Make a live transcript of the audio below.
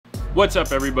What's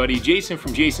up everybody, Jason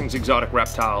from Jason's Exotic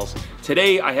Reptiles.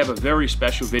 Today I have a very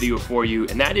special video for you,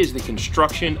 and that is the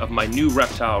construction of my new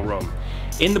reptile room.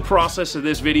 In the process of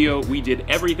this video, we did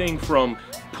everything from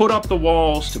put up the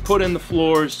walls, to put in the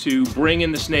floors, to bring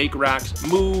in the snake racks,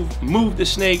 move the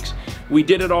snakes. We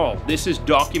did it all. This is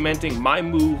documenting my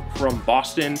move from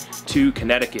Boston to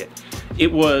Connecticut.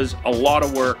 It was a lot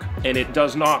of work, and it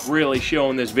does not really show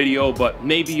in this video, but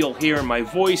maybe you'll hear in my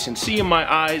voice and see in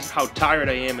my eyes how tired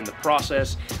I am in the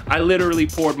process. I literally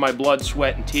poured my blood,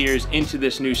 sweat, and tears into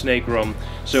this new snake room,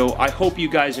 so I hope you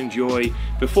guys enjoy.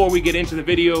 Before we get into the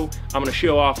video, I'm gonna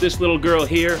show off this little girl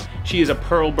here. She is a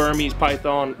pearl Burmese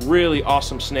python, really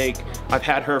awesome snake. I've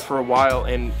had her for a while,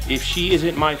 and if she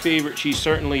isn't my favorite, she's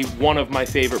certainly one of my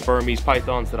favorite Burmese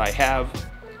pythons that I have.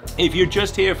 If you're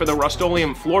just here for the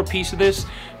Rustoleum floor piece of this,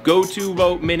 go to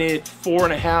about minute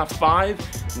 4.5,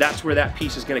 5. That's where that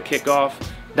piece is gonna kick off.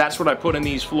 That's what I put in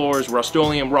these floors,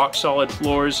 Rustoleum RockSolid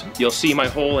floors. You'll see my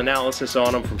whole analysis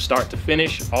on them from start to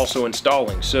finish, also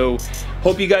installing. So,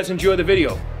 hope you guys enjoy the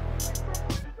video.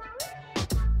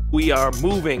 We are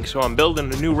moving, so I'm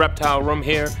building a new reptile room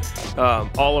here.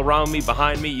 All around me,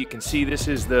 behind me, you can see this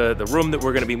is the room that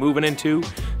we're gonna be moving into.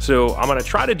 So I'm gonna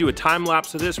try to do a time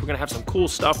lapse of this. We're gonna have some cool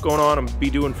stuff going on. I'm gonna be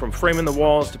doing from framing the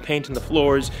walls to painting the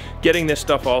floors, getting this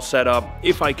stuff all set up.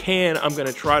 If I can, I'm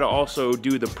gonna try to also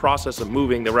do the process of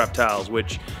moving the reptiles,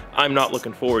 which I'm not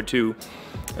looking forward to.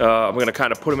 I'm gonna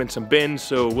kind of put them in some bins,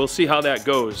 so we'll see how that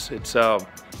goes. It's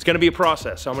gonna be a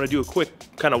process. So I'm gonna do a quick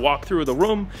kind of walk through of the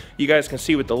room. You guys can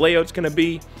see what the layout's gonna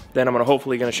be. Then I'm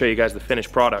hopefully gonna show you guys the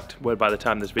finished product by the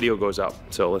time this video goes up.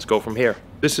 So let's go from here.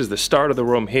 This is the start of the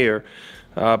room here.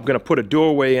 I'm gonna put a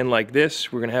doorway in like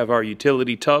this. We're gonna have our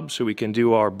utility tub so we can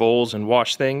do our bowls and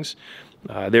wash things.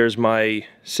 There's my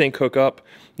sink hookup.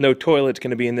 No toilet's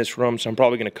gonna be in this room, so I'm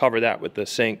probably gonna cover that with the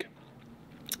sink.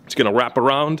 It's gonna wrap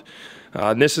around.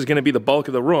 And this is gonna be the bulk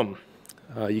of the room.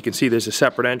 You can see there's a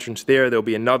separate entrance there. There'll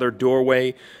be another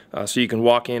doorway, so you can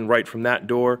walk in right from that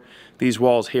door. These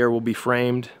walls here will be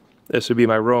framed. This would be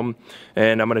my room,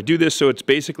 and I'm gonna do this so it's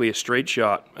basically a straight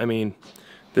shot. I mean,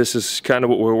 this is kind of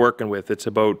what we're working with. It's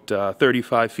about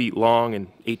 35 feet long and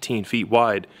 18 feet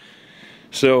wide.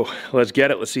 So let's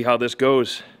get it, let's see how this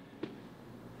goes.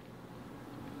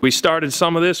 We started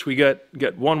some of this. We got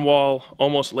one wall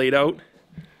almost laid out.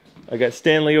 I got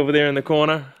Stanley over there in the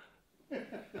corner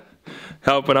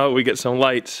helping out. We get some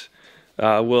lights.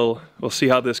 We'll see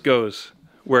how this goes.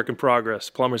 Work in progress.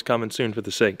 Plumber's coming soon for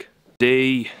the sink.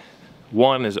 Day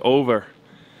one is over.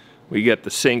 We get the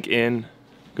sink in.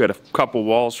 Got a couple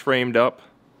walls framed up.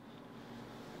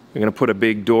 We're gonna put a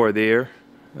big door there.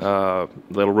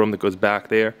 Little room that goes back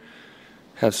there.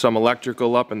 Has some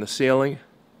electrical up in the ceiling.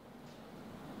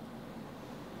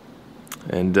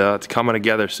 And it's coming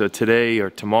together. So today or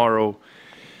tomorrow,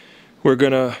 we're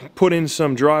gonna put in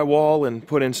some drywall and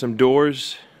put in some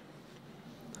doors,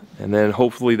 and then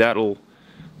hopefully that'll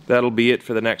be it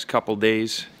for the next couple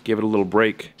days. Give it a little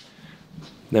break.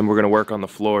 Then we're gonna work on the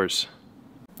floors.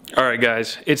 All right,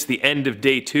 guys, it's the end of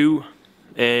day 2,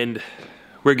 and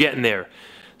we're getting there.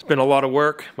 It's been a lot of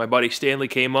work. My buddy Stanley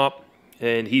came up,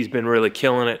 and he's been really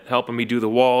killing it, helping me do the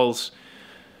walls,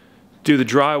 do the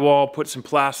drywall, put some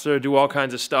plaster, do all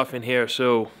kinds of stuff in here.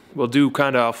 So we'll do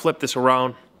I'll flip this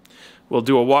around. We'll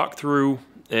do a walkthrough,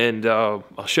 and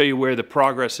I'll show you where the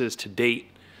progress is to date.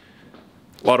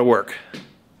 A lot of work.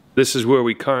 This is where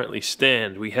we currently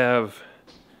stand. We have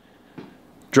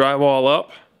drywall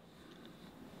up.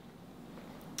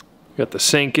 Got the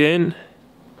sink in.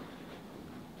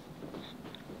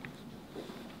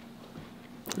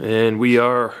 And we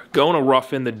are going to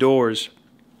rough in the doors.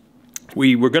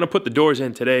 We were going to put the doors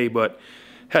in today, but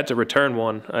had to return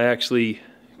one. I actually,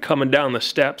 coming down the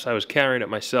steps, I was carrying it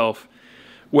myself.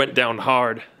 Went down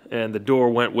hard, and the door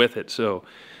went with it, so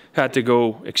had to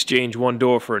go exchange one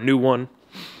door for a new one.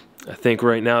 I think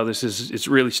right now it's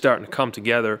really starting to come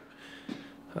together.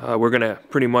 We're gonna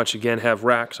pretty much again have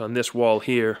racks on this wall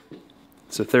here.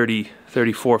 It's a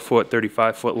 34 foot,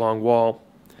 35 foot long wall.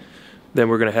 Then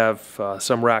we're gonna have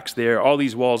some racks there. All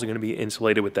these walls are gonna be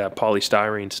insulated with that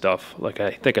polystyrene stuff, like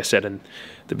I think I said in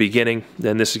the beginning.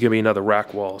 Then this is gonna be another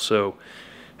rack wall, so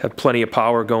have plenty of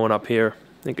power going up here.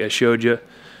 I think I showed you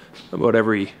about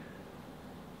every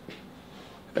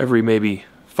maybe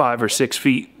 5 or 6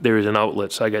 feet there is an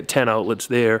outlet. So I got 10 outlets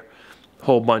there, a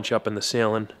whole bunch up in the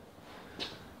ceiling.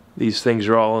 These things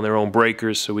are all on their own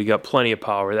breakers, so we got plenty of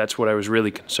power. That's what I was really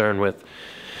concerned with.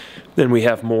 Then we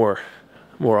have more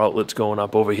outlets going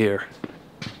up over here.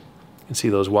 You can see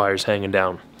those wires hanging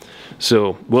down.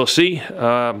 So we'll see.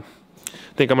 I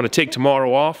think I'm going to take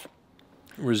tomorrow off,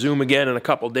 resume again in a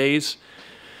couple days,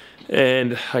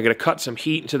 And I gotta cut some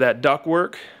heat into that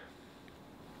ductwork.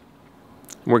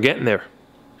 We're getting there.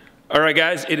 All right,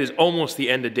 guys, it is almost the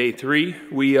end of day 3.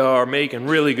 We are making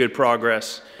really good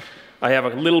progress. I have a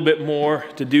little bit more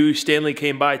to do. Stanley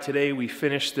came by today. We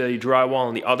finished the drywall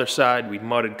on the other side. We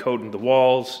mudded, coated the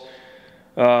walls.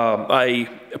 I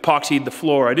epoxied the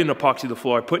floor. I didn't epoxy the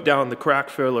floor. I put down the crack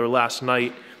filler last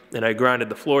night, and I grinded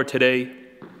the floor today.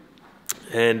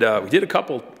 And we did a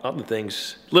couple other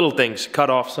things, little things, cut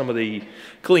off some of the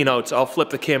cleanouts. I'll flip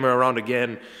the camera around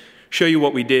again, show you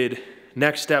what we did.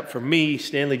 Next step for me,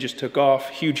 Stanley just took off,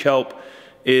 huge help,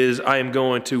 is I am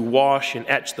going to wash and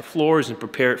etch the floors and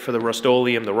prepare it for the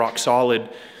Rustoleum, the RockSolid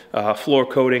floor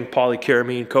coating,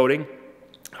 polycarbonate coating.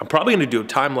 I'm probably gonna do a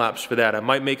time lapse for that. I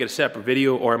might make it a separate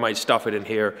video or I might stuff it in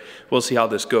here. We'll see how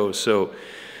this goes. So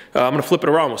I'm gonna flip it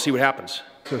around, we'll see what happens.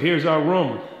 So here's our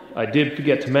room. I did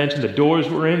forget to mention the doors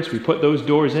were in, so we put those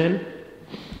doors in.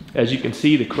 As you can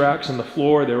see, the cracks in the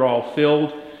floor, they're all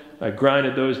filled. I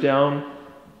grinded those down.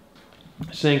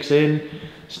 Sinks in.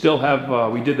 Still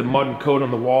have, we did the mud and coat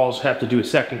on the walls, have to do a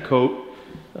second coat.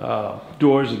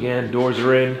 Doors again, doors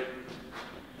are in.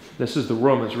 This is the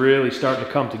room that's really starting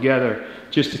to come together.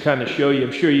 Just to kind of show you,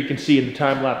 I'm sure you can see in the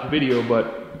time-lapse video,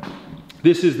 but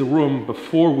this is the room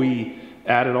before we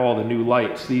added all the new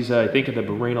lights. These, I think, are the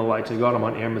Kirrane lights. I got them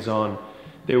on Amazon.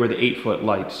 They were the 8-foot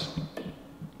lights.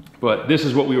 But this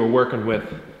is what we were working with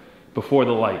before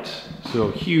the lights.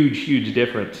 So huge, huge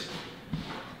difference.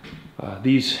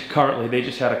 These currently, they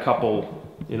just had a couple,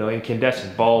 you know,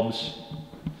 incandescent bulbs.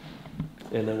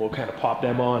 And then we'll kind of pop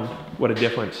them on. What a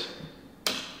difference.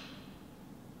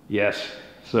 Yes.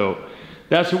 So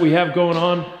that's what we have going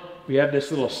on. We have this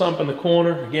little sump in the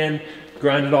corner. Again,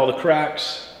 grinded all the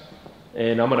cracks.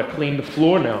 And I'm gonna clean the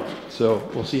floor now. So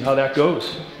we'll see how that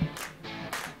goes.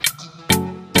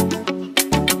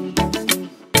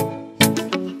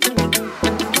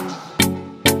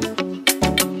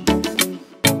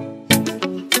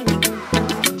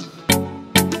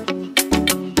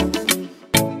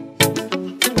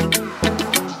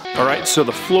 All right, so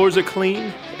the floors are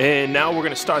clean, and now we're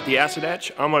gonna start the acid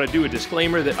etch. I'm gonna do a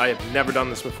disclaimer that I have never done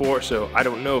this before, so I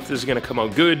don't know if this is gonna come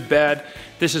out good, bad.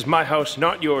 This is my house,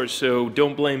 not yours, so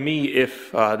don't blame me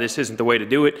if this isn't the way to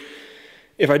do it.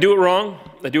 If I do it wrong,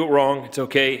 I do it wrong. It's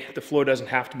okay. The floor doesn't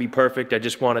have to be perfect. I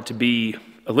just want it to be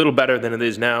a little better than it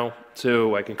is now,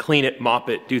 so I can clean it, mop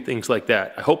it, do things like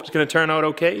that. I hope it's gonna turn out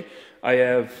okay. I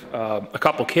have a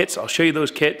couple kits. I'll show you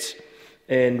those kits,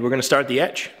 and we're gonna start the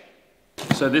etch.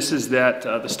 So this is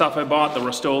the stuff I bought, the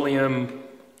Rustoleum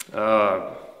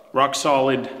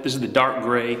RockSolid. This is the dark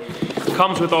gray. It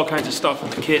comes with all kinds of stuff in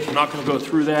the kit. I'm not going to go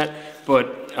through that,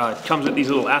 but it comes with these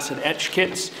little acid etch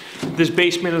kits. This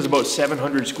basement is about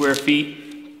 700 square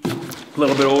feet, a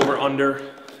little bit over, under.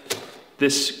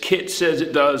 This kit says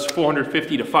it does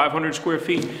 450 to 500 square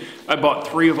feet. I bought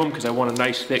 3 of them because I want a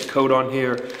nice thick coat on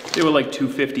here. They were like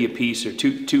 $250 a piece or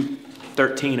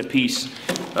 $213 a piece.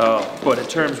 But in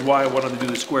terms of why I wanted to do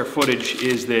the square footage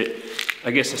is that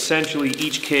I guess essentially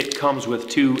each kit comes with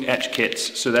 2 etch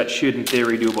kits, so that should in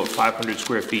theory do about 500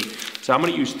 square feet. So I'm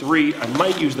going to use 3. I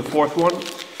might use the 4th one.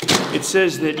 It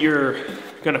says that you're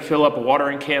going to fill up a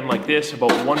watering can like this,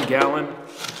 about 1 gallon,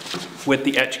 with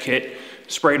the etch kit,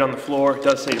 spray it on the floor. It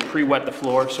does say to pre-wet the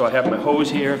floor, so I have my hose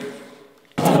here.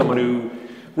 I'm going to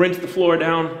rinse the floor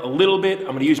down a little bit.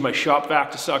 I'm gonna use my shop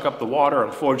vac to suck up the water.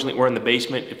 Unfortunately, we're in the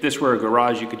basement. If this were a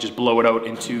garage, you could just blow it out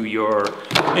into your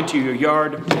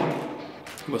yard.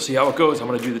 We'll see how it goes. I'm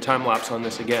gonna do the time lapse on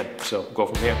this again. So we'll go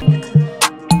from here.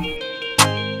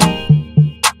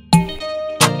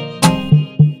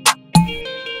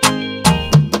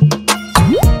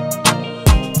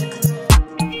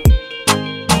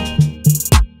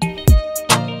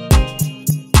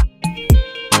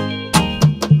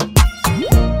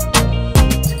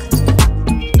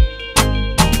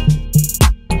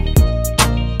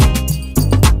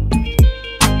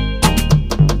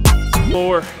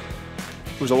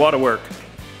 It was a lot of work.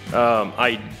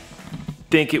 I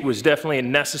think it was definitely a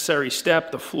necessary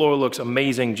step. The floor looks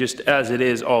amazing just as it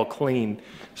is, all clean.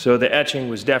 So the etching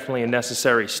was definitely a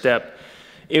necessary step.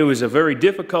 It was a very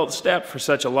difficult step for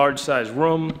such a large size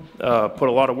room. Put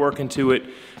a lot of work into it,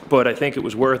 but I think it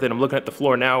was worth it. I'm looking at the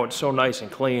floor now, it's so nice and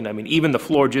clean. I mean, even the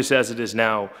floor just as it is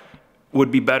now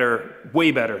would be better, way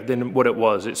better than what it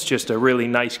was. It's just a really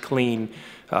nice, clean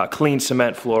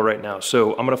cement floor right now.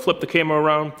 So I'm gonna flip the camera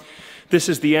around. This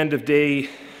is the end of day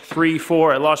 3,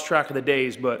 4. I lost track of the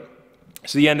days, but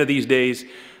it's the end of these days.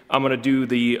 I'm gonna do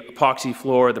the epoxy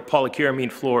floor, the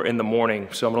polycarbonate floor in the morning.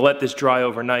 So I'm gonna let this dry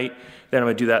overnight, then I'm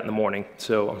gonna do that in the morning.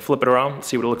 So I'm gonna flip it around and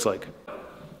see what it looks like.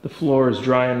 The floor is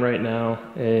drying right now,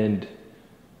 and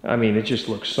I mean, it just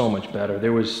looks so much better.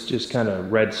 There was just kind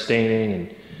of red staining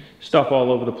and stuff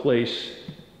all over the place.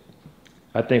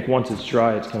 I think once it's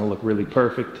dry, it's going to look really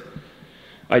perfect.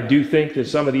 I do think that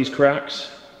some of these cracks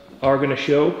are going to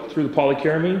show through the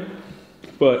polycarbonate,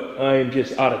 but I'm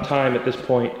just out of time at this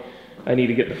point. I need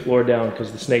to get the floor down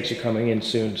because the snakes are coming in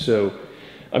soon, so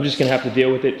I'm just going to have to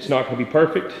deal with it. It's not going to be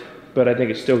perfect, but I think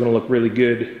it's still going to look really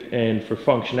good, and for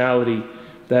functionality,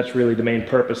 that's really the main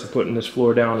purpose of putting this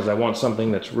floor down, is I want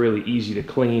something that's really easy to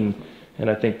clean, and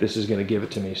I think this is going to give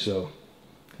it to me, so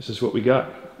this is what we got.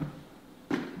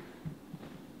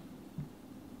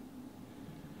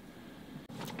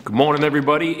 Good morning,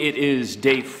 everybody. It is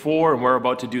day 4, and we're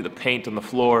about to do the paint on the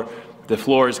floor. The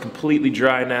floor is completely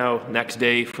dry now. Next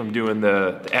day from doing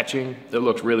the etching. It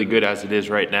looks really good as it is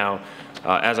right now.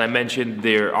 As I mentioned,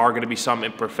 there are going to be some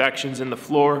imperfections in the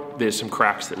floor. There's some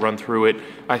cracks that run through it.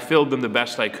 I filled them the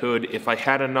best I could. If I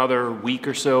had another week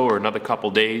or so or another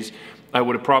couple days, I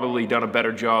would have probably done a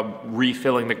better job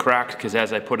refilling the cracks, because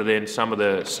as I put it in, some of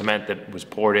the cement that was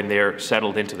poured in there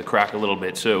settled into the crack a little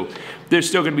bit. So there's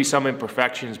still going to be some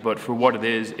imperfections, but for what it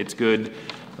is, it's good.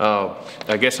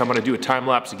 I guess I'm going to do a time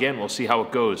lapse again. We'll see how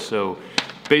it goes. So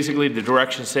basically the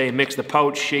directions say mix the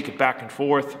pouch, shake it back and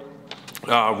forth.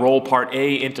 Roll part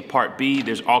A into part B.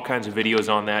 There's all kinds of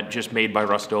videos on that, just made by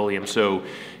Rustoleum. So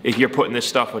if you're putting this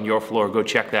stuff on your floor, go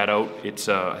check that out. It's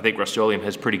I think Rustoleum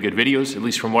has pretty good videos, at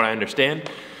least from what I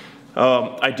understand.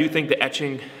 I do think the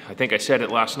etching, I think I said it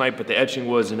last night, but the etching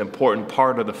was an important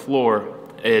part of the floor.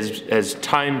 As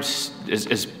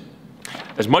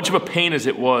much of a pain as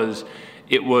it was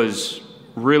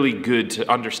really good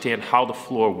to understand how the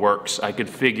floor works. I could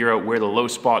figure out where the low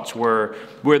spots were,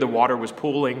 where the water was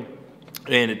pooling,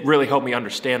 and it really helped me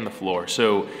understand the floor.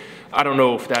 So I don't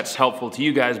know if that's helpful to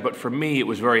you guys, but for me it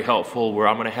was very helpful, where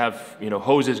I'm going to have, you know,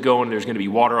 hoses going, there's going to be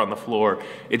water on the floor.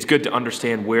 It's good to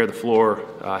understand where the floor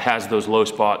has those low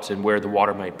spots and where the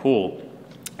water might pool.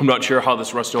 I'm not sure how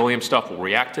this Rustoleum stuff will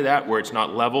react to that, where it's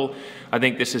not level. I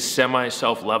think this is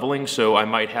semi-self-leveling, so I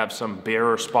might have some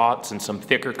barer spots and some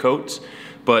thicker coats,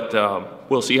 but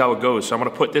we'll see how it goes. So I'm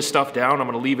going to put this stuff down. I'm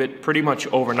going to leave it pretty much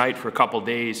overnight for a couple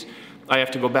days. I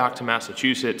have to go back to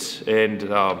Massachusetts, and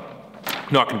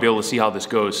not going to be able to see how this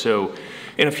goes. So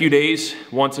in a few days,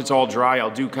 once it's all dry, I'll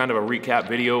do kind of a recap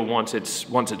video. Once it's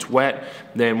wet,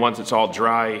 then once it's all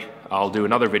dry, I'll do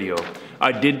another video.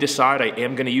 I did decide I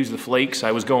am going to use the flakes.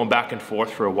 I was going back and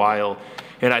forth for a while,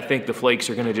 and I think the flakes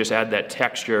are going to just add that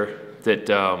texture that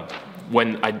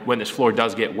when this floor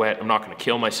does get wet, I'm not going to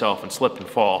kill myself and slip and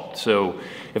fall. So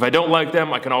if I don't like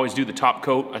them, I can always do the top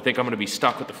coat. I think I'm going to be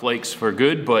stuck with the flakes for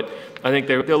good, but I think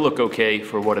they'll look okay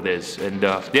for what it is. And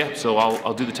yeah, so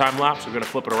I'll do the time lapse. We're going to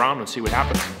flip it around and see what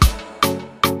happens.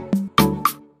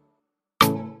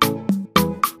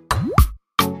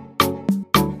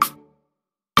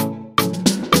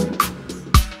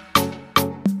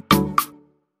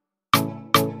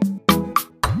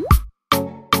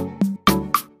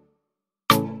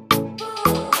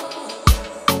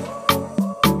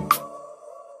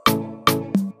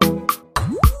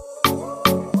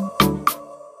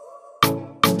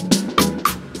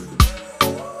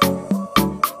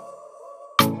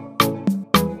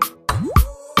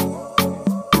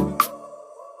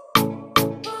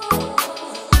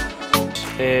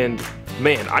 And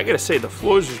man, I gotta say, the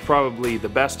floors is probably the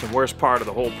best and worst part of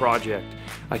the whole project.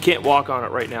 I can't walk on it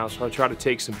right now, so I'll try to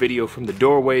take some video from the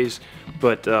doorways,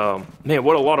 but man,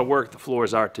 what a lot of work the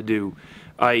floors are to do.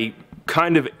 I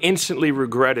kind of instantly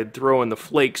regretted throwing the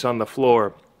flakes on the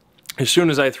floor as soon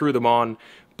as I threw them on,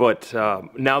 but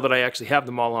now that I actually have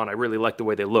them all on, I really like the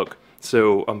way they look.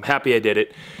 So I'm happy I did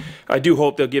it. I do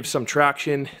hope they'll give some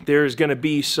traction. There's gonna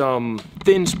be some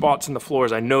thin spots in the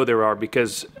floors, I know there are,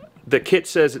 because the kit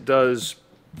says it does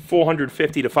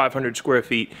 450 to 500 square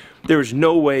feet. There's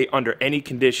no way under any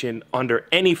condition, under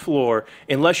any floor,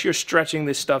 unless you're stretching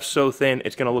this stuff so thin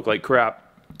it's gonna look like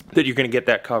crap, that you're gonna get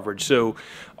that coverage. So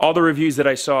all the reviews that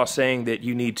I saw saying that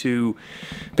you need to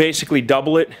basically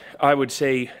double it, I would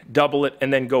say double it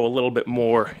and then go a little bit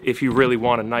more if you really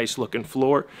want a nice looking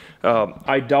floor.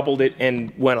 I doubled it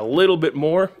and went a little bit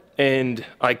more, and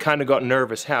I kind of got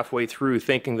nervous halfway through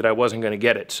thinking that I wasn't going to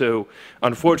get it. So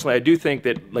unfortunately, I do think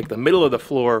that like the middle of the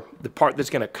floor, the part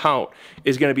that's going to count,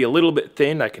 is going to be a little bit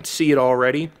thin. I can see it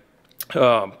already,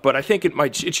 but I think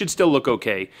it should still look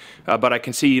okay. But I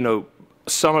can see, you know,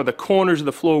 some of the corners of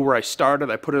the floor where I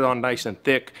started, I put it on nice and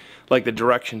thick, like the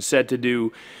directions said to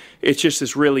do. it's just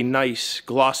this really nice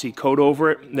glossy coat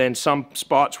over it. And then some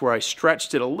spots where I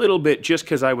stretched it a little bit just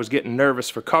because I was getting nervous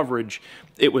for coverage,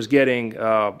 it was getting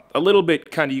a little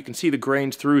bit kind of, you can see the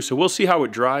grains through. So we'll see how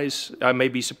it dries. I may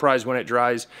be surprised when it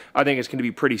dries. I think it's going to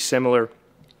be pretty similar.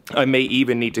 I may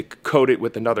even need to coat it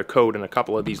with another coat in a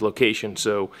couple of these locations.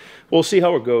 So we'll see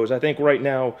how it goes. I think right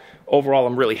now, overall,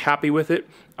 I'm really happy with it.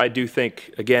 I do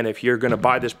think, again, if you're going to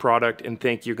buy this product and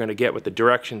think you're going to get what the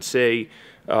directions say,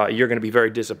 you're going to be very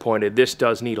disappointed. This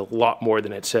does need a lot more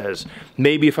than it says.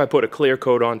 Maybe if I put a clear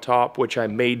coat on top, which I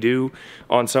may do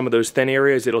on some of those thin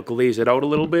areas, it'll glaze it out a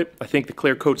little bit. I think the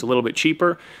clear coat's a little bit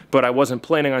cheaper, but I wasn't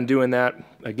planning on doing that.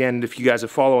 Again, if you guys are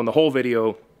following the whole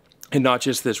video, and not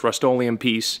just this Rustoleum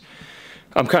piece,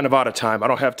 I'm kind of out of time. I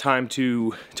don't have time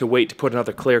to wait to put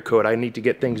another clear coat. I need to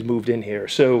get things moved in here.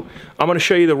 So I'm going to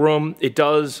show you the room. It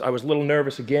does, I was a little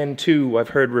nervous again too. I've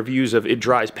heard reviews of it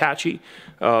dries patchy,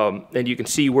 and you can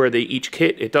see where they each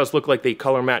kit. It does look like they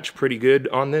color match pretty good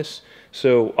on this.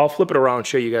 So I'll flip it around and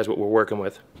show you guys what we're working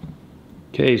with.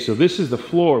 Okay, so this is the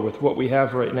floor with what we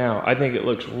have right now. I think it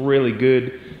looks really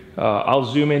good. I'll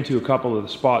zoom into a couple of the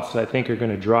spots that I think are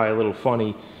going to dry a little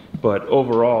funny. But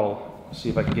overall, see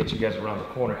if I can get you guys around the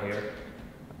corner here.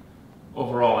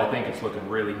 Overall, I think it's looking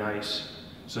really nice.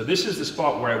 So this is the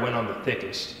spot where I went on the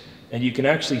thickest. And you can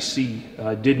actually see,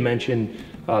 I did mention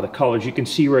the colors. You can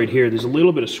see right here, there's a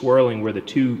little bit of swirling where the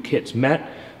two kits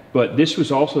met. But this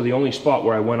was also the only spot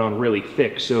where I went on really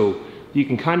thick. So you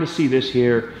can kind of see this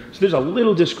here. So there's a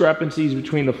little discrepancies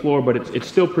between the floor, but it's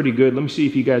still pretty good. Let me see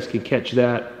if you guys can catch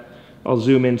that. I'll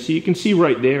zoom in. So you can see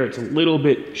right there, it's a little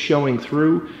bit showing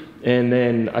through. And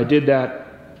then I did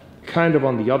that kind of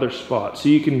on the other spot. So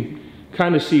you can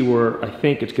kind of see where I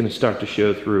think it's going to start to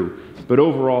show through. But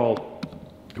overall,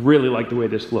 I really like the way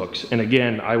this looks. And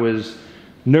again, I was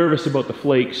nervous about the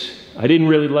flakes. I didn't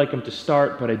really like them to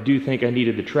start, but I do think I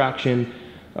needed the traction.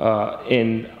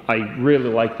 And I really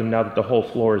like them now that the whole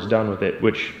floor is done with it,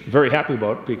 which I'm very happy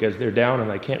about because they're down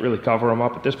and I can't really cover them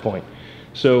up at this point.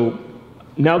 So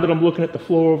now that I'm looking at the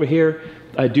floor over here,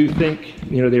 I do think,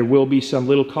 you know, there will be some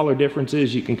little color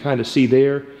differences you can kind of see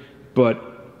there,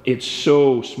 but it's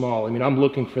so small. I mean, I'm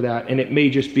looking for that, and it may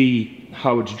just be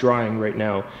how it's drying right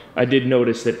now. I did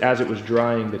notice that as it was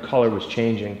drying, the color was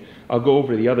changing. I'll go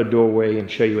over the other doorway and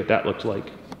show you what that looks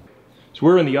like. So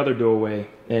we're in the other doorway,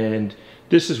 and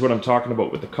this is what I'm talking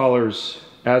about with the colors.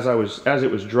 As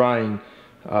it was drying,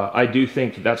 I do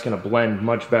think that that's going to blend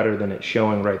much better than it's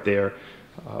showing right there.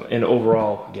 And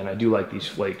overall, again, I do like these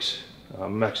flakes.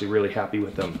 I'm actually really happy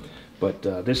with them. But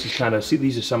this is kind of, see,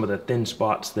 these are some of the thin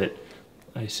spots that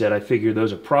I said I figured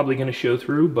those are probably going to show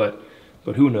through, but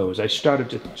who knows. I started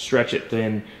to stretch it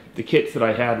thin. The kits that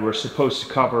I had were supposed to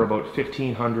cover about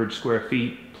 1,500 square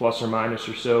feet, plus or minus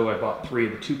or so. I bought 3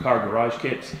 of the 2-car garage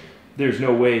kits. There's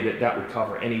no way that that would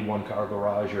cover any 1-car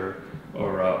garage or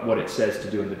what it says to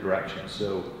do in the directions.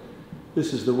 So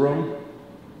this is the room.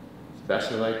 It's the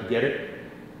best way I can get it.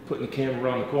 Putting the camera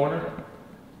around the corner.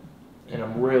 And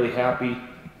I'm really happy.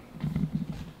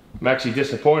 I'm actually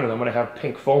disappointed I'm going to have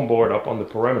pink foam board up on the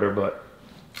perimeter, but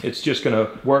it's just going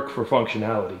to work for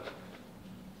functionality.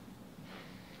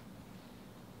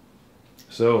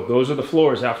 So those are the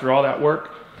floors. After all that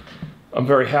work, I'm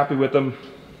very happy with them.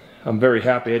 I'm very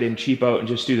happy I didn't cheap out and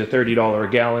just do the $30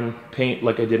 a gallon paint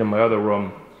like I did in my other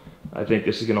room. I think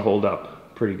this is going to hold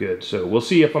up pretty good. So we'll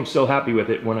see if I'm still happy with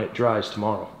it when it dries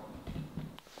tomorrow.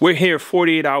 We're here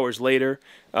 48 hours later.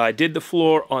 I did the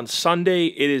floor on Sunday.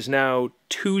 It is now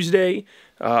Tuesday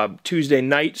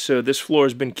night, so this floor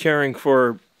has been curing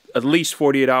for at least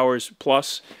 48 hours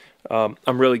plus. I'm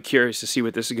really curious to see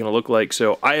what this is going to look like,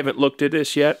 so I haven't looked at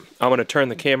this yet. I'm going to turn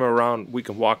the camera around. We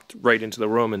can walk right into the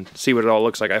room and see what it all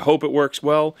looks like. I hope it works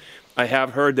well. I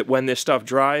have heard that when this stuff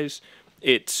dries,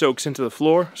 it soaks into the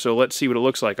floor, so let's see what it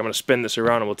looks like. I'm going to spin this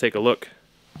around and we'll take a look.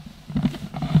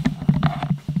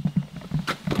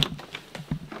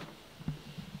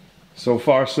 So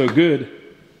far, so good.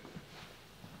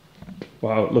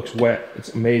 Wow, it looks wet.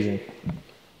 It's amazing.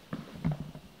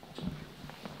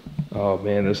 Oh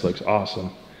man, this looks awesome.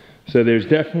 So there's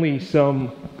definitely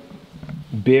some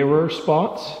barer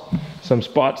spots, some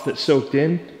spots that soaked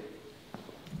in.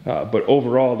 But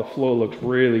overall, the flow looks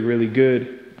really, really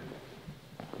good.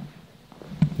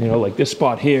 You know, like this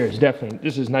spot here is definitely,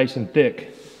 this is nice and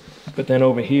thick. But then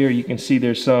over here, you can see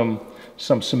there's some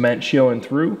cement showing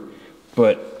through.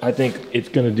 But I think it's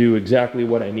going to do exactly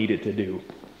what I need it to do.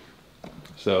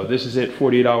 So this is it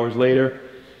 48 hours later.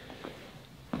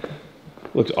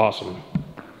 Looks awesome.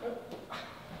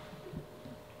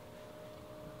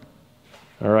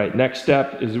 All right, next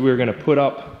step is we're going to put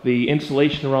up the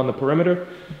insulation around the perimeter.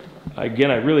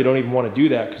 Again, I really don't even want to do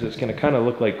that because it's going to kind of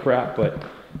look like crap, but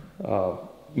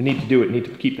we need to do it. We need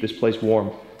to keep this place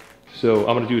warm. So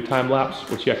I'm going to do a time lapse.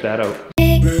 We'll check that out.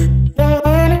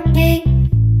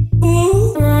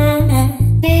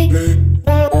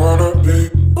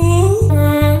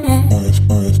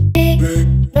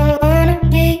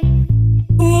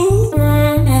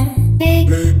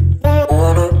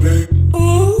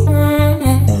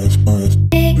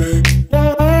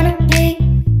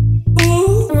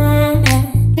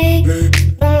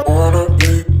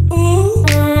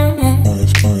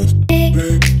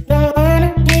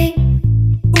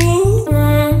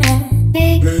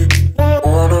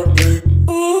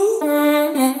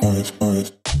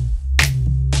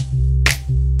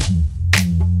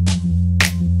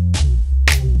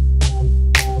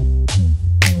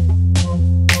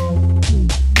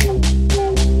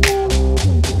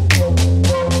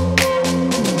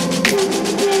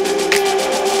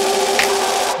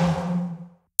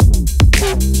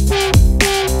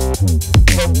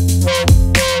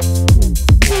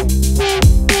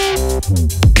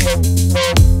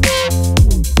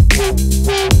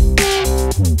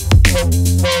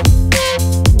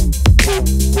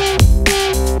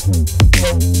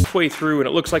 Halfway through, and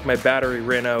it looks like my battery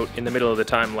ran out in the middle of the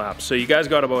time lapse. So you guys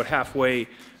got about halfway.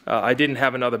 I didn't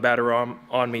have another battery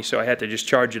on me, so I had to just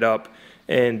charge it up.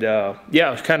 And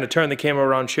yeah, I'll kind of turn the camera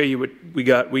around, show you what we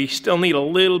got. We still need a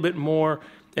little bit more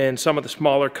and some of the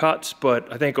smaller cuts,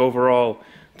 but I think overall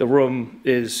the room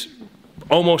is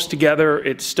almost together.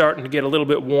 It's starting to get a little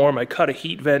bit warm. I cut a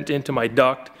heat vent into my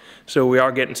duct, so we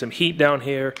are getting some heat down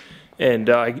here.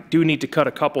 And I do need to cut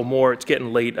a couple more. It's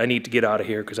getting late. I need to get out of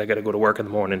here because I got to go to work in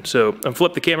the morning. So I'm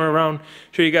flip the camera around,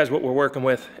 show you guys what we're working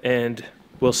with, and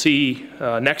we'll see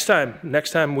next time.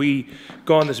 Next time we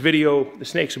go on this video, the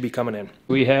snakes will be coming in.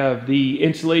 We have the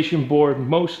insulation board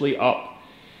mostly up.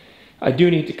 I do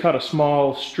need to cut a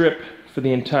small strip for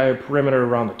the entire perimeter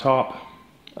around the top.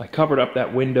 I covered up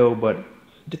that window, but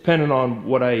depending on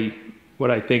what I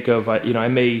think of, I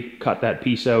may cut that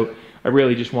piece out. I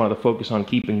really just wanted to focus on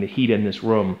keeping the heat in this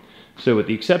room. So with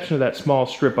the exception of that small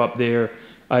strip up there,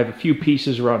 I have a few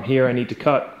pieces around here I need to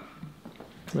cut.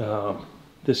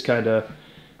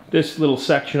 This little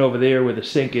section over there where the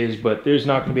sink is, but there's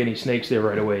not going to be any snakes there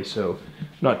right away, so I'm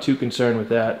not too concerned with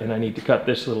that. And I need to cut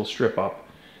this little strip up.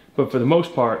 But for the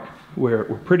most part, we're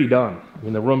pretty done. I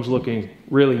mean, the room's looking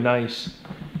really nice.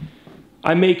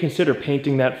 I may consider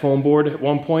painting that foam board at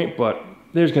one point, but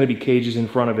there's going to be cages in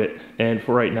front of it, and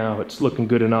for right now it's looking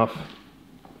good enough.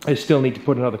 I still need to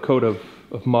put another coat of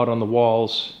mud on the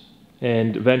walls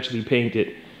and eventually paint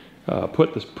it,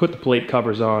 put the plate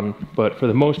covers on, but for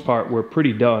the most part we're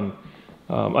pretty done.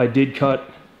 I did cut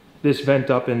this vent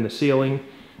up in the ceiling.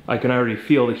 I can already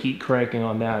feel the heat cranking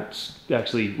on that. It's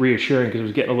actually reassuring because it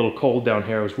was getting a little cold down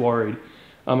here. I was worried.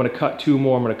 I'm going to cut two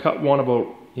more. I'm going to cut one about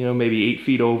maybe 8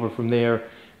 feet over from there,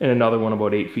 and another one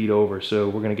about 8 feet over. So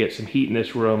we're gonna get some heat in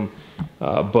this room.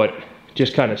 But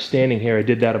just kind of standing here, I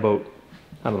did that about,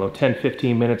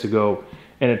 10-15 minutes ago,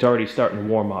 and it's already starting to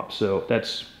warm up. So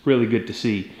that's really good to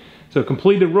see. So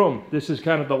completed room. This is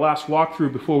kind of the last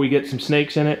walkthrough before we get some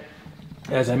snakes in it.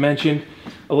 As I mentioned,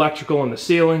 electrical on the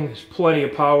ceiling, there's plenty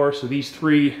of power. So these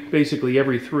three, basically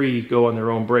every three go on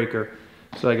their own breaker.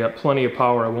 So I got plenty of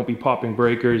power. I won't be popping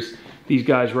breakers. These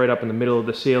guys right up in the middle of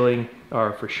the ceiling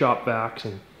are for shop vacs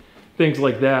and things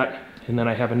like that. And then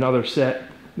I have another set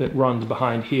that runs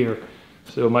behind here.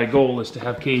 So my goal is to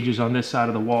have cages on this side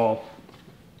of the wall.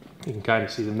 You can kind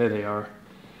of see them, there they are.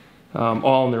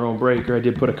 All in their own breaker. I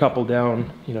did put a couple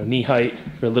down, knee height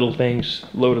for little things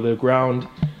low to the ground.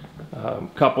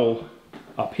 Couple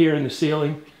up here in the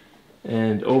ceiling.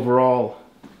 And overall,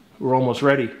 we're almost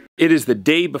ready. It is the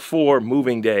day before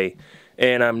moving day,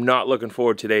 and I'm not looking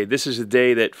forward to today. This is a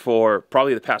day that for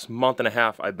probably the past month and a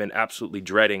half I've been absolutely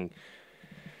dreading.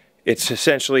 It's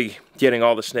essentially getting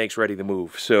all the snakes ready to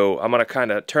move. So I'm gonna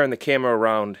kind of turn the camera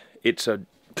around. It's a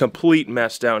complete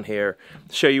mess down here.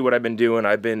 Show you what I've been doing.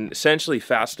 I've been essentially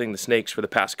fasting the snakes for the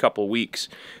past couple weeks.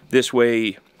 This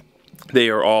way they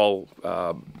are all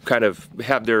kind of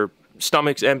have their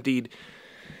stomachs emptied.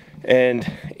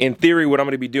 And in theory, what I'm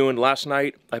going to be doing, last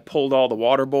night I pulled all the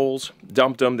water bowls,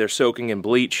 dumped them, they're soaking in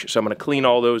bleach, so I'm going to clean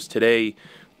all those today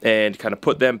and kind of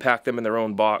put them, pack them in their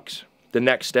own box. The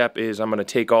next step is I'm going to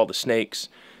take all the snakes,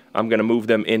 I'm going to move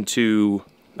them into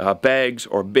bags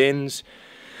or bins.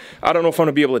 I don't know if I'm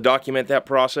going to be able to document that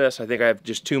process. I think I have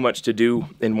just too much to do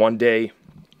in one day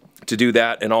to do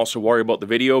that and also worry about the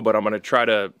video, but I'm going to try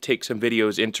to take some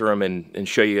videos interim and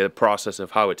show you the process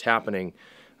of how it's happening.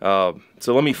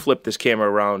 So let me flip this camera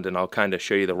around and I'll kind of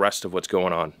show you the rest of what's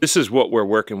going on. This is what we're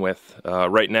working with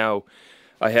right now.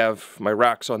 I have my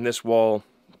racks on this wall.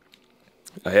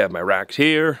 I have my racks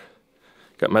here.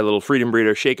 Got my little Freedom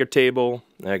Breeder shaker table.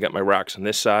 And I got my racks on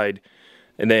this side.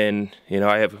 And then, you know,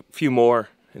 I have a few more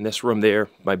in this room there,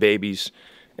 my babies,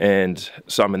 and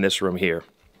some in this room here.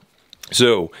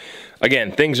 So,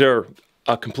 again, things are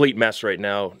a complete mess right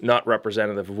now, not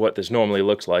representative of what this normally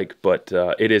looks like, but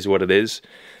it is what it is.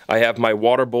 I have my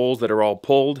water bowls that are all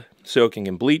pulled, soaking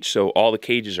in bleach, so all the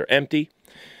cages are empty.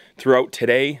 Throughout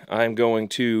today, I'm going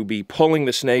to be pulling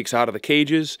the snakes out of the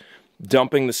cages,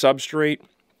 dumping the substrate,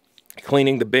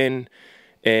 cleaning the bin,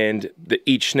 and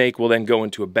each snake will then go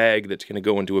into a bag that's going to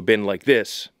go into a bin like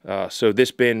this. So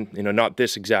this bin, you know, not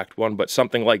this exact one, but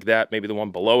something like that, maybe the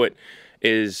one below it,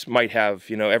 might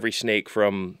have, you know, every snake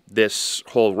from this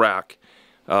whole rack,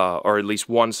 or at least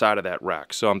one side of that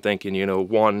rack. So I'm thinking, you know,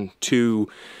 1, 2,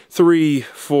 3,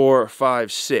 4,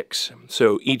 5, 6.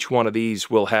 So each one of these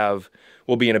will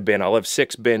be in a bin. I'll have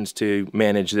 6 bins to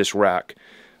manage this rack.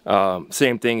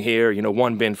 Same thing here, you know,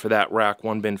 1 bin for that rack,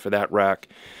 1 bin for that rack,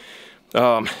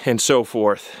 and so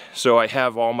forth. So I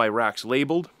have all my racks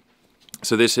labeled.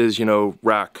 So this is, you know,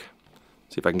 rack,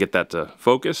 see if I can get that to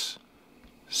focus.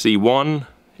 C1,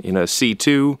 you know,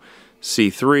 C2,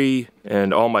 C3,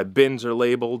 and all my bins are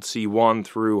labeled, C1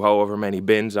 through however many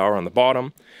bins are on the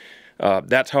bottom.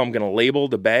 That's how I'm going to label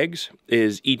the bags,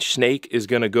 is each snake is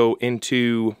going to go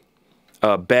into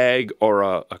a bag or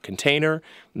a container.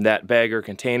 That bag or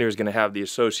container is going to have the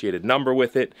associated number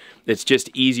with it. It's just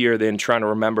easier than trying to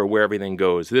remember where everything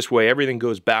goes. This way, everything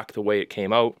goes back the way it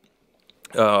came out.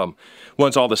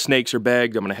 Once all the snakes are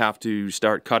bagged, I'm going to have to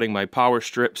start cutting my power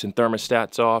strips and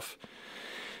thermostats off,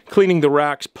 cleaning the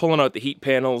racks, pulling out the heat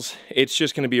panels. It's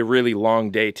just going to be a really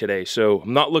long day today, so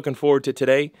I'm not looking forward to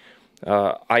today.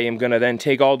 I am going to then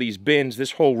take all these bins.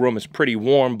 This whole room is pretty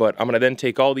warm, but I'm going to then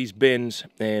take all these bins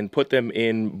and put them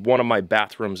in one of my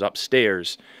bathrooms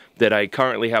upstairs that I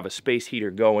currently have a space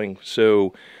heater going.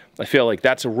 So I feel like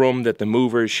that's a room that the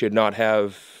movers should not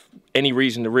have any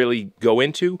reason to really go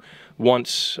into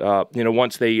once, you know,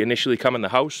 once they initially come in the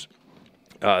house.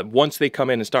 Once they come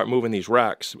in and start moving these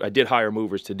racks, I did hire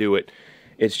movers to do it.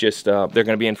 It's just, they're going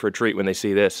to be in for a treat when they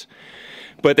see this.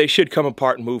 But they should come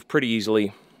apart and move pretty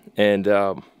easily. And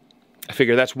I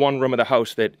figure that's one room of the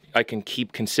house that I can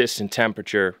keep consistent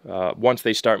temperature. Once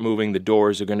they start moving, the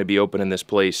doors are going to be open in this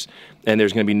place, and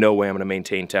there's going to be no way I'm going to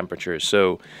maintain temperatures.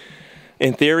 So,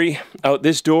 in theory, out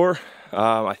this door,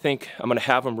 I think I'm going to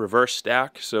have them reverse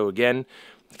stack. So again,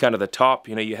 kind of the top,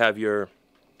 you know, you have your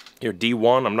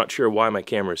D1. I'm not sure why my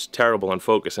camera is terrible on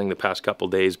focusing the past couple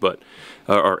days, but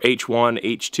or H1,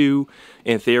 H2.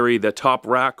 In theory, the top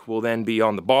rack will then be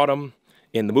on the bottom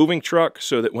in the moving truck,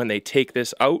 so that when they take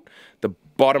this out, the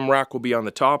bottom rack will be on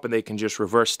the top and they can just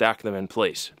reverse stack them in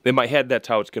place. In my head, that's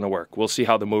how it's going to work. We'll see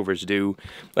how the movers do.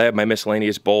 I have my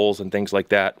miscellaneous bowls and things like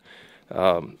that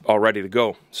all ready to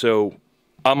go. So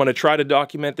I'm going to try to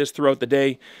document this throughout the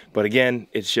day, but again,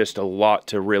 it's just a lot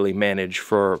to really manage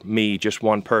for me, just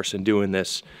one person doing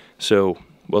this. So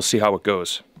we'll see how it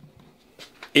goes.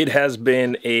 It has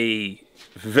been a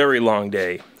very long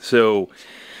day. So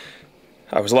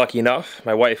I was lucky enough.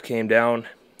 My wife came down.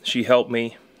 She helped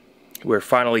me. We're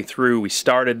finally through. We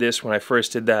started this when I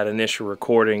first did that initial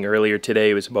recording earlier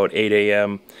today. It was about 8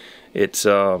 a.m. It's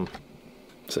at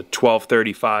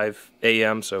 12:35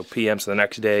 a.m., so p.m. so the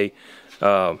next day.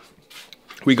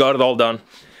 We got it all done.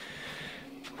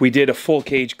 We did a full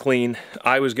cage clean.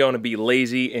 I was going to be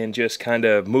lazy and just kind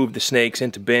of move the snakes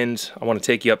into bins. I want to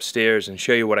take you upstairs and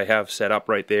show you what I have set up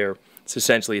right there. It's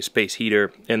essentially a space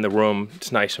heater in the room.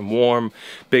 It's nice and warm.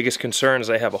 Biggest concern is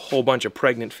I have a whole bunch of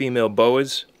pregnant female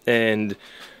boas, and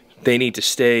they need to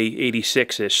stay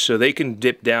 86-ish, so they can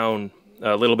dip down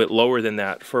a little bit lower than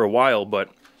that for a while, but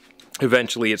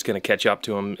eventually it's going to catch up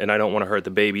to them, and I don't want to hurt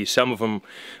the babies. Some of them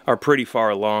are pretty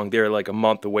far along. They're like a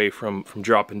month away from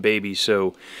dropping babies,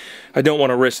 so I don't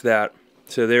want to risk that.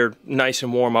 So they're nice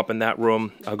and warm up in that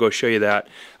room. I'll go show you that.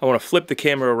 I want to flip the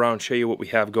camera around, show you what we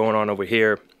have going on over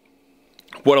here.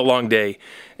 What a long day.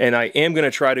 And I am going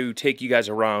to try to take you guys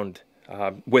around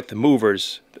with the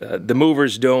movers. The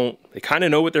movers they kind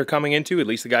of know what they're coming into, at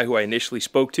least the guy who I initially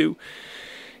spoke to.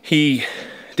 He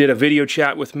did a video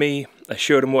chat with me. I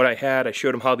showed him what I had. I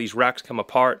showed him how these racks come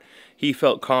apart. He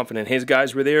felt confident his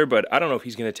guys were there, but I don't know if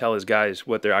he's going to tell his guys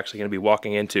what they're actually going to be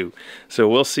walking into. So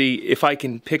we'll see. If I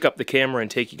can pick up the camera and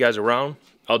take you guys around,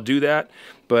 I'll do that.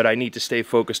 But I need to stay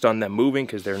focused on them moving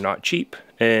because they're not cheap,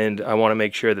 and I want to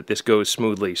make sure that this goes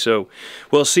smoothly. So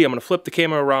we'll see. I'm going to flip the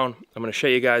camera around. I'm going to show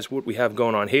you guys what we have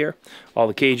going on here. All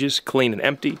the cages clean and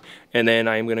empty. And then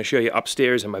I'm going to show you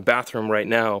upstairs in my bathroom right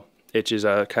now, which is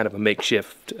a kind of a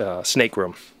makeshift snake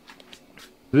room.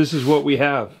 This is what we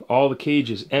have. All the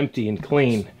cages empty and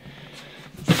clean.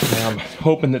 I'm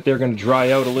hoping that they're going to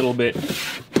dry out a little bit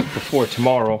before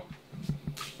tomorrow.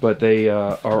 But they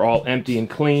are all empty and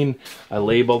clean. I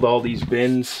labeled all these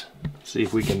bins. See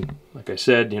if we can, like I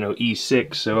said, you know,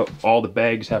 E6, so all the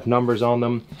bags have numbers on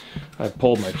them. I've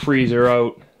pulled my freezer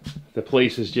out. The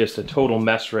place is just a total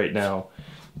mess right now,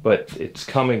 but it's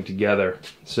coming together.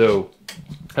 So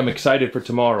I'm excited for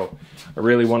tomorrow. I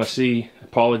really want to see.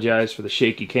 Apologize for the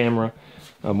shaky camera.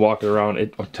 I'm walking around,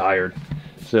 I'm tired.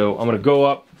 So I'm gonna go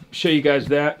up, show you guys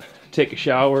that, take a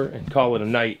shower, and call it a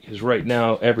night, because right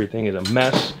now everything is a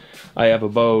mess. I have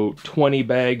about 20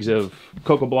 bags of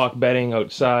Coco Block bedding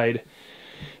outside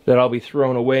that I'll be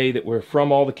throwing away that were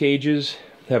from all the cages.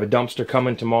 I have a dumpster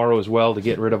coming tomorrow as well to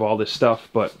get rid of all this stuff,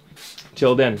 but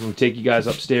till then, I'm gonna take you guys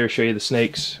upstairs, show you the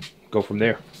snakes, go from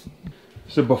there.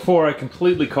 So before I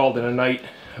completely called it a night,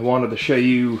 I wanted to show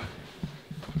you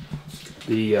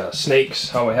the snakes,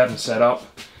 how I have them set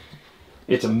up.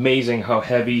 It's amazing how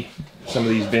heavy some of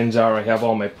these bins are. I have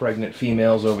all my pregnant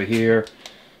females over here.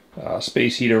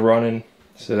 Space heater running,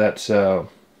 so that's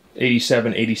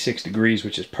 87, 86 degrees,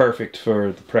 which is perfect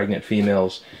for the pregnant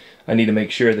females. I need to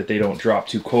make sure that they don't drop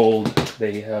too cold.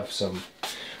 They have some,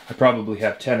 I probably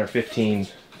have 10 or 15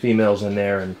 females in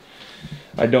there, and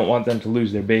I don't want them to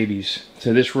lose their babies.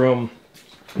 So this room,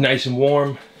 nice and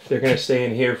warm. They're gonna stay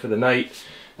in here for the night.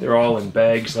 They're all in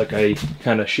bags like I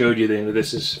kind of showed you.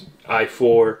 This is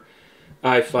I4,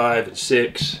 I5, and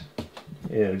 6,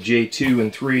 you know, J2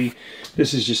 and 3.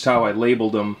 This is just how I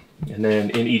labeled them, and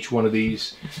then in each one of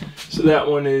these. So that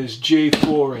one is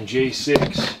J4 and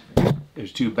J6.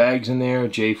 There's 2 bags in there,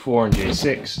 J4 and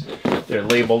J6. They're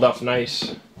labeled up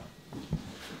nice.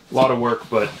 A lot of work,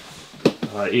 but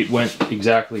it went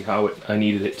exactly how I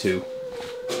needed it to.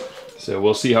 So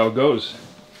we'll see how it goes.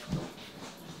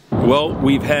 Well,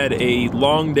 we've had a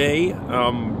long day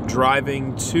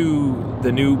driving to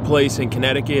the new place in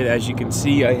Connecticut. As you can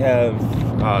see, I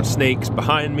have snakes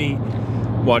behind me,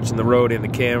 watching the road and the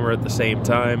camera at the same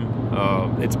time.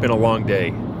 It's been a long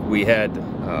day. We had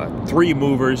 3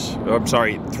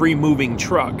 moving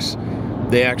trucks.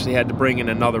 They actually had to bring in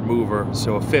another mover,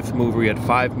 so a 5th mover. We had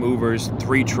 5 movers,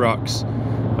 3 trucks,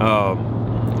 a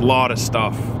lot of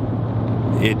stuff.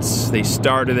 They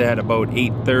started at about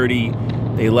 8:30.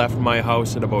 They left my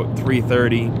house at about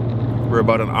 3:30. We're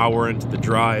about an hour into the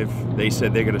drive. They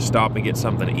said they're gonna stop and get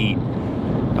something to eat.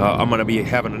 I'm gonna be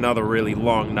having another really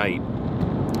long night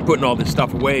putting all this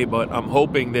stuff away, but I'm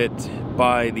hoping that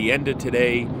by the end of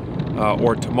today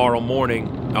or tomorrow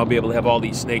morning, I'll be able to have all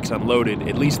these snakes unloaded,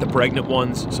 at least the pregnant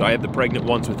ones. So I have the pregnant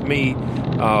ones with me.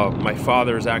 My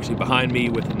father is actually behind me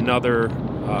with another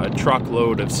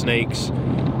truckload of snakes.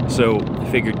 So I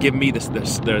figured give me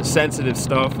the sensitive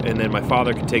stuff, and then my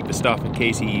father can take the stuff in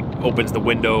case he opens the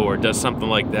window or does something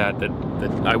like that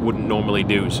I wouldn't normally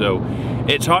do. So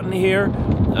it's hot in here.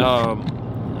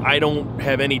 I don't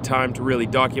have any time to really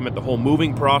document the whole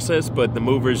moving process, but the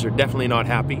movers are definitely not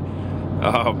happy.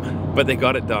 But they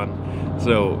got it done.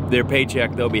 So their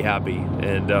paycheck, they'll be happy.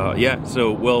 And yeah,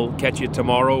 so we'll catch you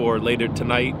tomorrow or later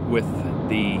tonight with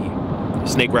the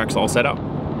snake racks all set up.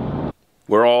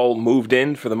 We're all moved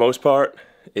in for the most part.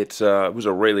 It was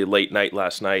a really late night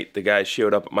last night. The guys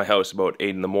showed up at my house about 8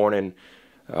 in the morning.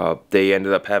 They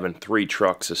ended up having 3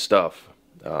 trucks of stuff,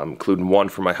 including 1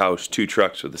 for my house, 2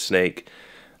 trucks for the snake.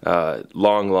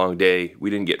 Long day. We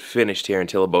didn't get finished here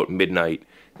until about midnight,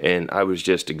 and I was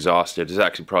just exhausted. It was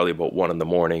actually probably about 1 in the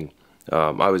morning.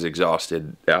 I was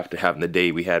exhausted after having the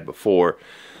day we had before.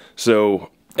 So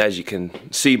as you can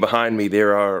see behind me,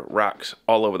 there are racks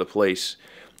all over the place.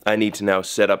 I need to now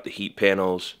set up the heat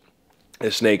panels.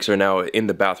 The snakes are now in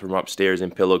the bathroom upstairs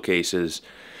in pillowcases.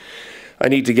 I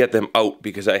need to get them out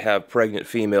because I have pregnant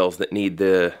females that need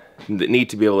to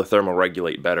be able to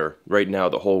thermoregulate better. Right now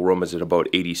the whole room is at about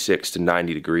 86 to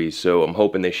 90 degrees, so I'm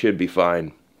hoping they should be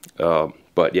fine.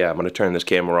 But yeah, I'm going to turn this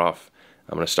camera off.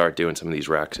 I'm going to start doing some of these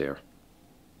racks here.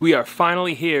 We are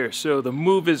finally here, so the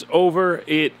move is over.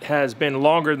 It has been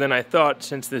longer than I thought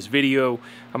since this video.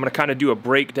 I'm gonna kind of do a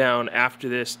breakdown after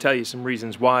this, tell you some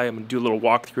reasons why. I'm gonna do a little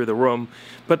walk through the room,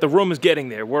 but the room is getting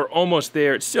there. We're almost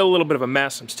there. It's still a little bit of a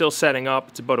mess. I'm still setting up.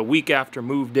 It's about a week after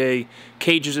move day.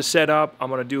 Cages are set up. I'm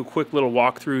gonna do a quick little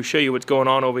walkthrough, show you what's going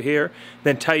on over here,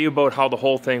 then tell you about how the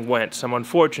whole thing went. Some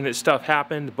unfortunate stuff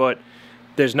happened, but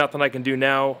there's nothing I can do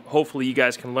now. Hopefully you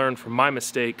guys can learn from my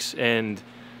mistakes, and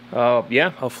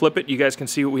yeah, I'll flip it. You guys can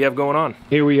see what we have going on.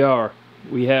 Here we are.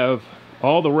 We have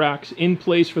all the racks in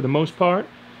place for the most part.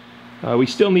 We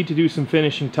still need to do some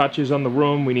finishing touches on the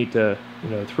room. We need to,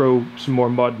 throw some more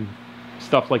mud and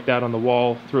stuff like that on the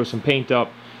wall, throw some paint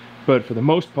up. But for the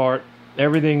most part,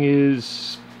 everything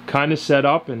is kind of set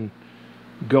up and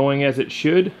going as it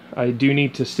should. I do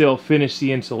need to still finish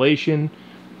the insulation.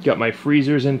 Got my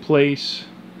freezers in place,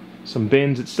 some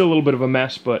bins. It's still a little bit of a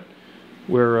mess, but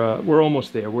we're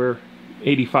almost there. We're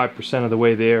 85% of the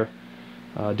way there.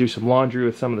 Do some laundry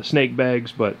with some of the snake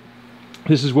bags, but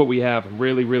this is what we have. I'm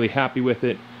really happy with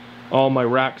it. All my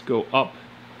racks go up.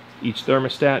 Each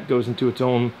thermostat goes into its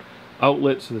own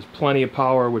outlet, so there's plenty of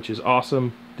power, which is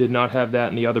awesome. Did not have that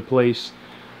in the other place.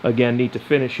 Again, need to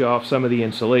finish off some of the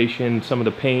insulation, some of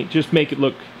the paint, just make it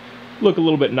look a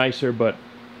little bit nicer, but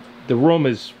the room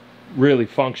is really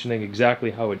functioning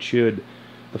exactly how it should.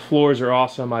 The floors are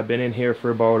awesome. I've been in here for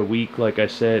about a week, like I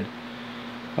said.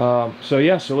 So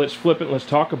yeah, so let's flip it and let's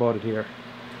talk about it here.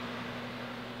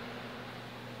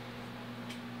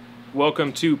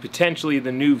 Welcome to potentially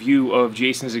the new view of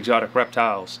Jason's Exotic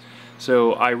Reptiles.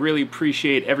 So I really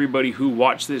appreciate everybody who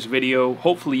watched this video.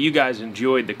 Hopefully you guys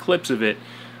enjoyed the clips of it.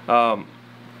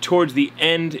 Towards the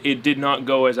end, it did not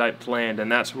go as I planned,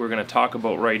 and that's what we're going to talk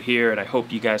about right here, and I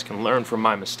hope you guys can learn from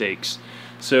my mistakes.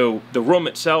 So the room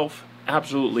itself,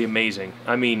 absolutely amazing.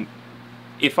 I mean,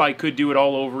 if I could do it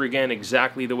all over again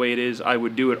exactly the way it is, I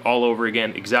would do it all over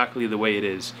again exactly the way it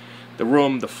is. The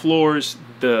room, the floors,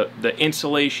 the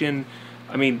insulation.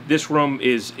 I mean, this room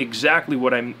is exactly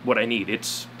what I need.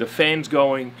 It's the fans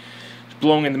going, it's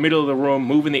blowing in the middle of the room,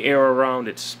 moving the air around.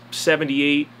 It's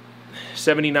 78,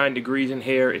 79 degrees in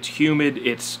here. It's humid.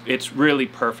 It's really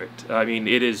perfect. I mean,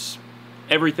 it is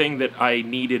everything that I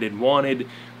needed and wanted.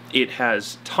 It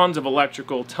has tons of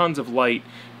electrical, tons of light.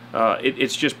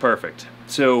 It's just perfect.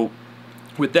 So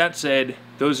with that said,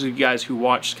 those of you guys who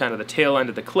watched kind of the tail end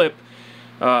of the clip,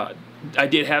 I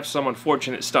did have some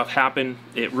unfortunate stuff happen.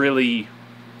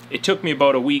 It took me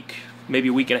about a week, maybe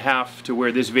a week and a half, to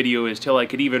where this video is, till I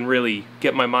could even really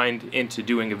get my mind into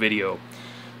doing a video.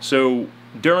 So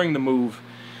during the move,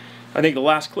 I think the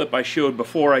last clip I showed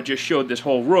before I just showed this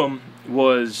whole room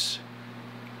was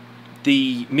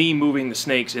me moving the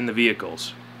snakes in the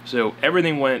vehicles. So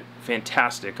everything went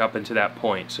fantastic up until that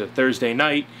point. So Thursday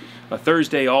night,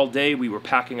 Thursday all day, we were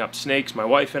packing up snakes, my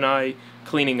wife and I,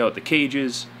 cleaning out the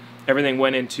cages. Everything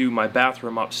went into my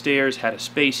bathroom upstairs, had a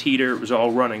space heater, it was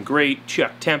all running great,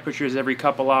 checked temperatures every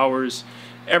couple hours.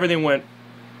 Everything went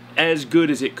as good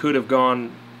as it could have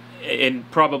gone, and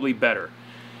probably better.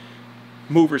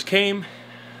 Movers came.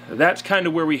 That's kind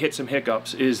of where we hit some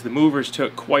hiccups, is the movers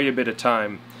took quite a bit of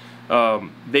time.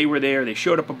 They were there, they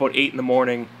showed up about 8 in the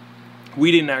morning.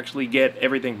 We didn't actually get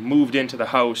everything moved into the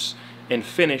house and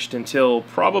finished until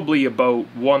probably about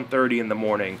 1:30 in the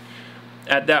morning.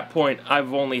 At that point,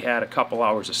 I've only had a couple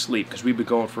hours of sleep because we've been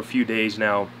going for a few days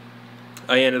now.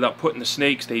 I ended up putting the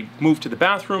snakes, they moved to the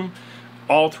bathroom.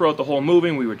 All throughout the whole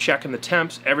moving, we were checking the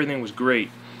temps, everything was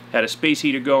great. Had a space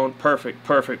heater going, perfect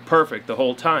the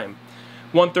whole time.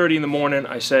 1:30 in the morning,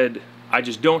 I said, I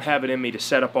just don't have it in me to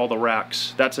set up all the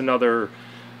racks. That's another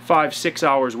 5-6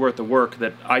 hours worth of work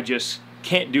that I just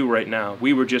can't do right now.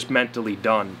 We were just mentally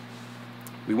done.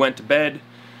 We went to bed,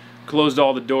 closed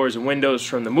all the doors and windows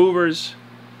from the movers.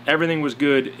 Everything was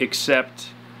good, except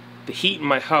the heat in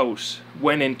my house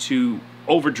went into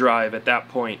overdrive at that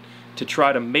point to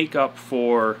try to make up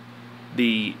for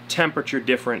the temperature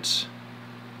difference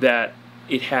that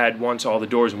it had once all the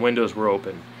doors and windows were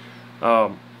open.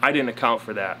 I didn't account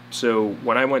for that. So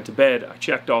when I went to bed, I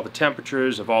checked all the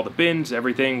temperatures of all the bins.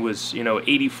 Everything was,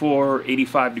 84,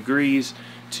 85 degrees,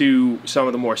 to some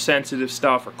of the more sensitive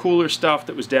stuff or cooler stuff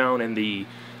that was down in the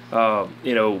low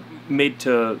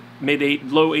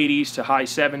 80s to high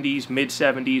 70s, mid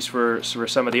 70s for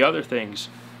some of the other things.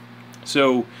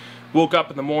 So woke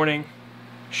up in the morning,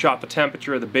 shot the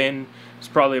temperature of the bin. It's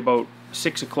probably about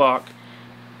 6 o'clock.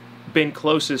 Bin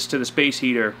closest to the space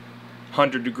heater,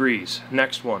 100 degrees.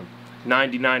 Next one,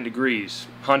 99 degrees,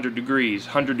 100 degrees,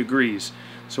 100 degrees.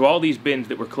 So all these bins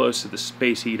that were close to the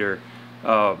space heater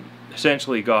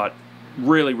essentially got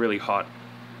really hot.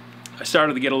 I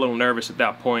started to get a little nervous at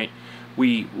that point.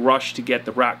 We rushed to get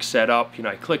the rack set up.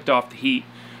 I clicked off the heat,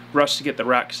 rushed to get the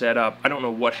rack set up. I don't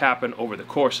know what happened over the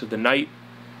course of the night.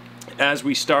 As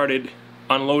we started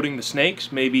unloading the snakes,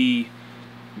 maybe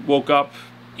woke up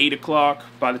 8 o'clock.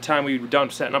 By the time we were done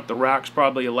setting up the racks,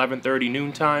 probably 11:30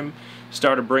 noontime,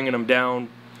 started bringing them down,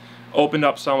 opened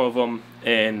up some of them,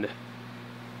 and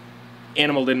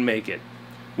animal didn't make it.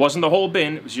 Wasn't the whole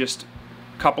bin, it was just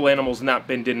a couple animals in that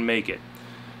bin didn't make it.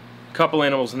 A couple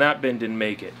animals in that bin didn't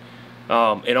make it.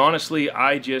 And honestly,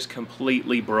 I just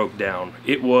completely broke down.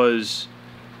 It was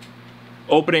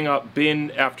opening up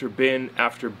bin after bin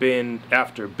after bin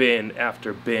after bin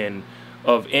after bin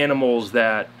of animals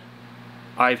that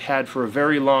I've had for a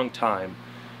very long time.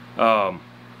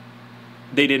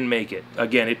 they didn't make it.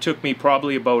 Again, it took me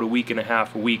probably about a week and a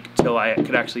half, a week, till I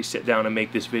could actually sit down and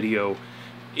make this video.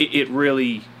 It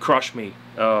really crushed me.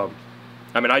 I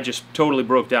mean, I just totally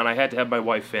broke down. I had to have my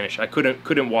wife finish. I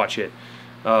couldn't watch it.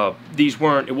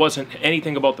 It wasn't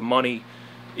anything about the money.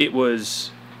 It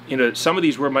was, you know, some of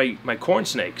these were my corn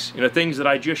snakes. You know, things that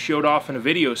I just showed off in a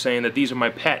video saying that these are my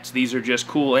pets. These are just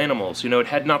cool animals. You know, it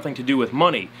had nothing to do with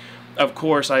money. Of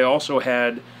course, I also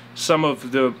had some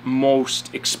of the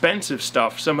most expensive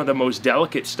stuff, some of the most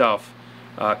delicate stuff,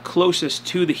 closest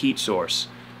to the heat source.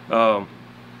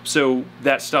 So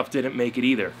that stuff didn't make it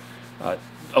either.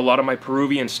 A lot of my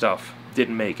Peruvian stuff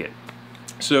didn't make it.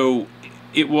 So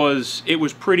it was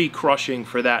pretty crushing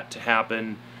for that to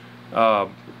happen,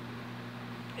 and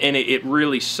it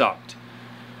really sucked.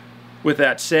 With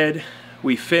that said,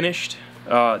 we finished.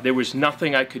 There was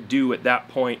nothing I could do at that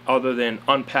point other than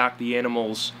unpack the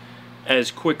animals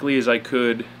as quickly as I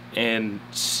could and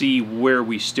see where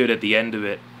we stood at the end of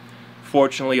it.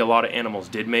 Fortunately, a lot of animals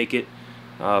did make it,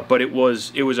 but it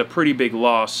was a pretty big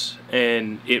loss,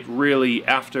 and it really,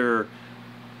 after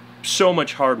so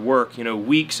much hard work, you know,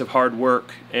 weeks of hard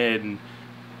work and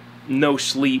no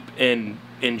sleep and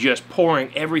just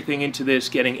pouring everything into this,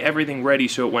 getting everything ready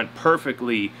so it went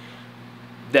perfectly,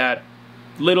 that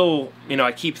little, you know,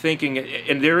 I keep thinking,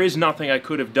 and there is nothing I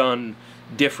could have done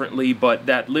differently, but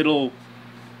that little,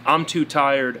 I'm too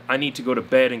tired, I need to go to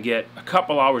bed and get a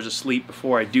couple hours of sleep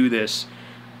before I do this.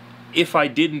 If I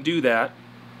didn't do that,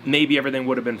 maybe everything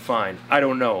would have been fine. I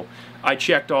don't know. I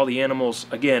checked all the animals,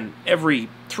 again, every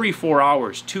 3-4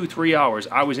 hours, 2-3 hours,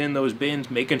 I was in those bins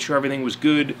making sure everything was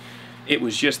good. It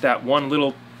was just that one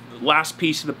little last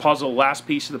piece of the puzzle, last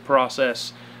piece of the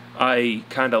process. I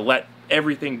kind of let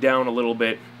everything down a little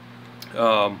bit.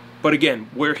 But again,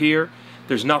 we're here.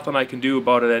 There's nothing I can do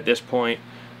about it at this point.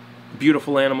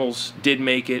 Beautiful animals did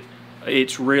make it.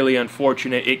 It's really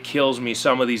unfortunate. It kills me,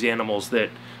 some of these animals that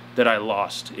I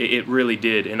lost. It really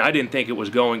did, and I didn't think it was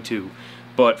going to.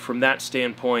 But from that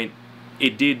standpoint,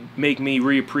 it did make me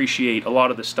reappreciate a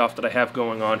lot of the stuff that I have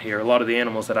going on here, a lot of the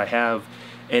animals that I have,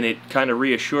 and it kind of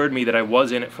reassured me that I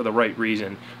was in it for the right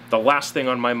reason. The last thing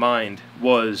on my mind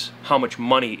was how much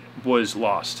money was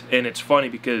lost. And it's funny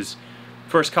because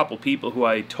first couple people who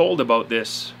I told about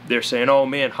this, they're saying, oh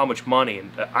man, how much money?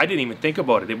 And I didn't even think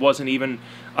about it. It wasn't even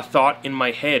a thought in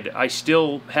my head. I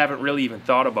still haven't really even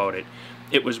thought about it.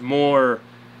 It was more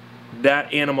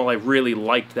that animal, I really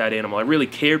liked that animal. I really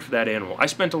cared for that animal. I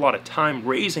spent a lot of time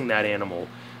raising that animal.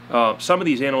 Some of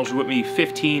these animals were with me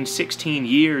 15, 16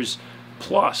 years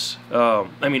plus.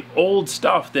 I mean, old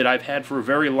stuff that I've had for a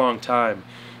very long time.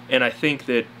 And I think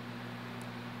that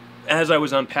as I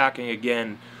was unpacking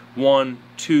again, 1,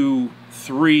 2,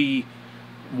 3,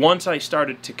 once I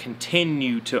started to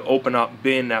continue to open up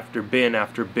bin after bin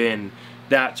after bin,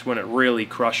 that's when it really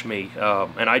crushed me,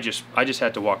 and I just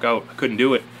had to walk out. I couldn't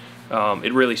do it.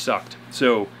 It really sucked.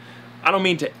 So I don't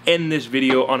mean to end this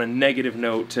video on a negative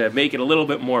note, to make it a little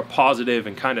bit more positive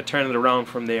and kind of turn it around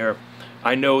from there.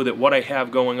 I know that what I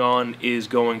have going on is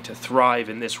going to thrive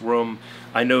in this room.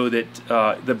 I know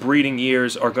that the breeding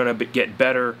years are going to get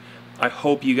better. I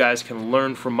hope you guys can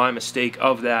learn from my mistake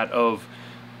of that, of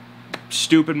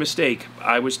stupid mistake.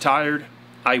 I was tired.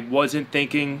 I wasn't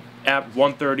thinking at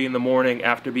 1:30 in the morning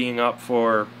after being up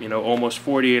for, you know, almost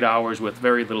 48 hours with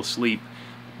very little sleep,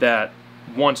 that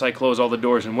once I close all the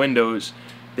doors and windows,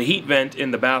 the heat vent in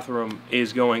the bathroom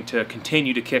is going to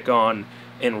continue to kick on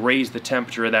and raise the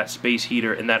temperature of that space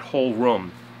heater in that whole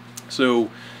room.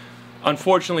 So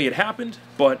unfortunately it happened,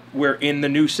 but we're in the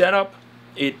new setup.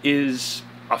 It is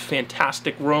a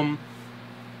fantastic room.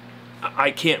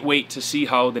 I can't wait to see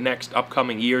how the next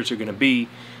upcoming years are going to be.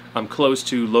 I'm close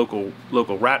to local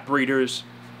rat breeders.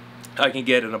 I can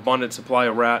get an abundant supply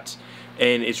of rats,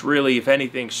 and it's really, if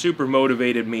anything, super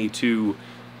motivated me to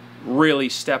really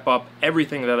step up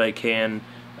everything that I can,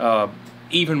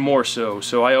 even more so.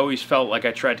 So I always felt like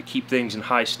I tried to keep things in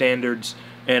high standards,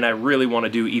 and I really want to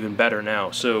do even better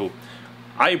now. So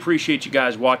I appreciate you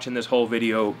guys watching this whole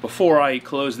video. Before I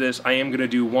close this, I am going to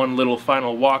do one little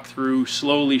final walkthrough,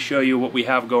 slowly show you what we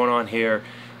have going on here.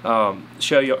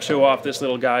 Show off this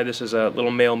little guy. This is a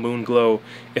little male moon glow.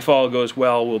 If all goes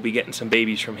well, we'll be getting some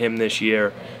babies from him this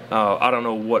year. I don't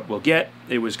know what we'll get.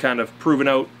 It was kind of proven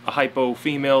out, a hypo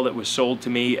female that was sold to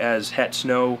me as het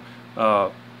snow,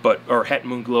 or het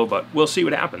moon glow, but we'll see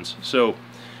what happens. So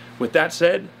with that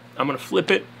said, I'm going to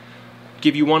flip it,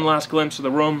 give you one last glimpse of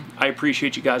the room. I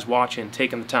appreciate you guys watching,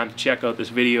 taking the time to check out this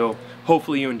video.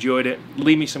 Hopefully you enjoyed it.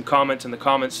 Leave me some comments in the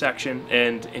comments section,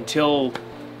 and until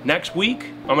next week,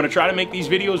 I'm going to try to make these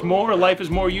videos more. Life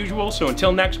is more usual. So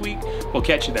until next week, we'll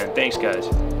catch you then. Thanks, guys.